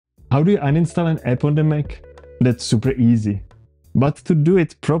How do you uninstall an app on the Mac? That's super easy. But to do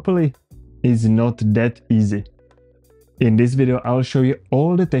it properly is not that easy. In this video, I'll show you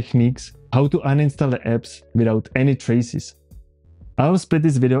all the techniques how to uninstall the apps without any traces. I'll split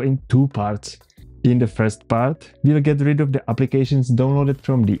this video in two parts. In the first part, we'll get rid of the applications downloaded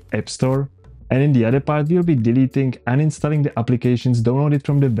from the App Store, and in the other part, we'll be deleting and installing the applications downloaded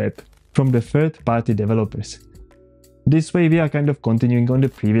from the web, from the third-party developers. This way, we are kind of continuing on the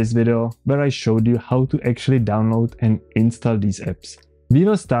previous video, where I showed you how to actually download and install these apps. We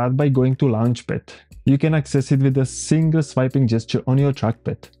will start by going to Launchpad. You can access it with a single swiping gesture on your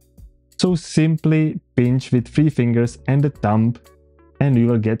trackpad. So simply pinch with 3 fingers and the thumb, and you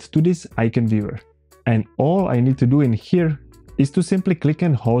will get to this icon viewer. And all I need to do in here is to simply click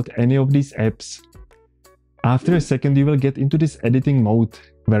and hold any of these apps. After a second, you will get into this editing mode,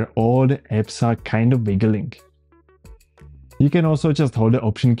 where all the apps are kind of wiggling. You can also just hold the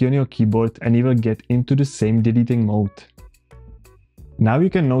Option key on your keyboard and you will get into the same deleting mode. Now you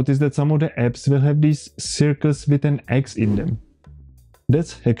can notice that some of the apps will have these circles with an X in them.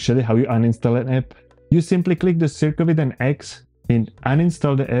 That's actually how you uninstall an app. You simply click the circle with an X in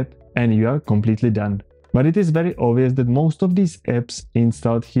Uninstall the app and you are completely done. But it is very obvious that most of these apps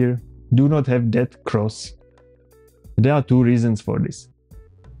installed here do not have that cross. There are 2 reasons for this.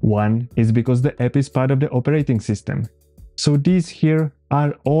 One is because the app is part of the operating system. So these here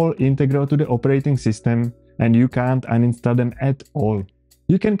are all integral to the operating system and you can't uninstall them at all.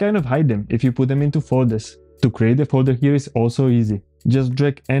 You can kind of hide them if you put them into folders. To create a folder here is also easy. Just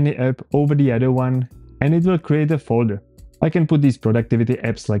drag any app over the other one and it will create a folder. I can put these productivity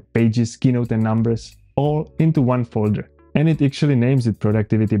apps like Pages, Keynote and Numbers all into one folder, and it actually names it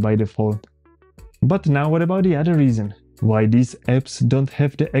Productivity by default. But now what about the other reason? Why these apps don't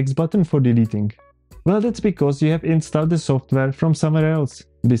have the X button for deleting? Well, that's because you have installed the software from somewhere else,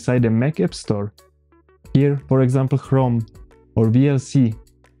 beside the Mac App Store. Here, for example, Chrome or VLC.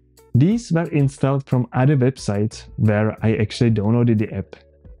 These were installed from other websites where I actually downloaded the app.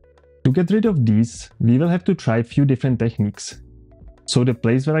 To get rid of these, we will have to try a few different techniques. So the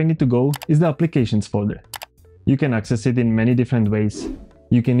place where I need to go is the Applications folder. You can access it in many different ways.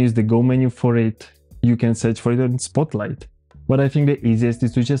 You can use the Go menu for it. You can search for it in Spotlight. But I think the easiest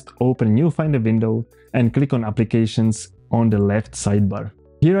is to just open a new Finder window and click on Applications on the left sidebar.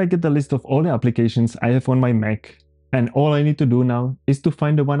 Here I get the list of all the applications I have on my Mac, and all I need to do now is to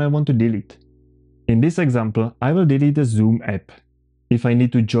find the one I want to delete. In this example, I will delete the Zoom app. If I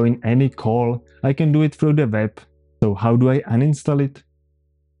need to join any call, I can do it through the web. So how do I uninstall it?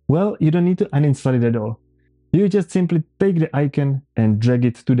 Well, you don't need to uninstall it at all. You just simply take the icon and drag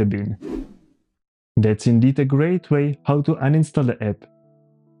it to the bin. That's indeed a great way how to uninstall the app.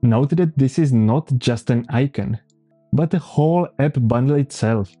 Note that this is not just an icon, but the whole app bundle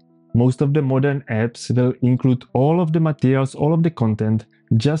itself. Most of the modern apps will include all of the materials, all of the content,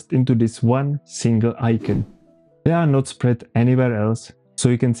 just into this one single icon. They are not spread anywhere else, so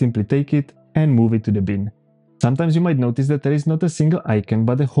you can simply take it and move it to the bin. Sometimes you might notice that there is not a single icon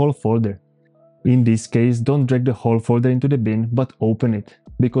but a whole folder. In this case, don't drag the whole folder into the bin but open it,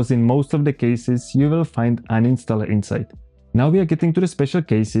 because in most of the cases you will find Uninstaller inside. Now we are getting to the special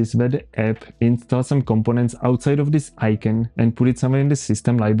cases where the app installs some components outside of this icon and put it somewhere in the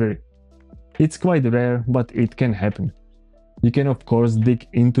system library. It's quite rare, but it can happen. You can of course dig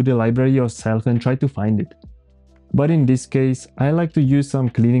into the library yourself and try to find it. But in this case, I like to use some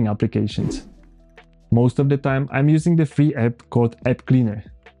cleaning applications. Most of the time I'm using the free app called App Cleaner.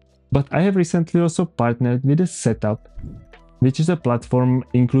 But I have recently also partnered with a Setapp, which is a platform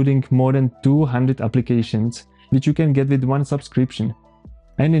including more than 200 applications which you can get with one subscription.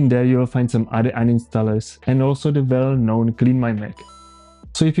 And in there you will find some other uninstallers and also the well-known CLEANMYMAC.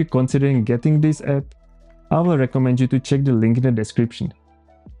 So if you're considering getting this app, I will recommend you to check the link in the description.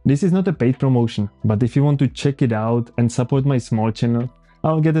 This is not a paid promotion, but if you want to check it out and support my small channel,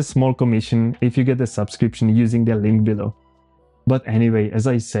 I'll get a small commission if you get a subscription using the link below. But anyway, as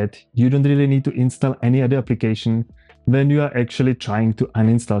I said, you don't really need to install any other application when you are actually trying to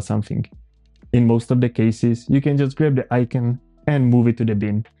uninstall something. In most of the cases, you can just grab the icon and move it to the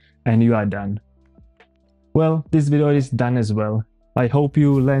bin, and you are done. Well, this video is done as well. I hope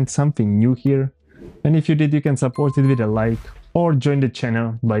you learned something new here, and if you did, you can support it with a like or join the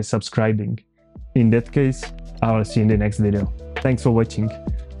channel by subscribing. In that case, I will see you in the next video. Thanks for watching.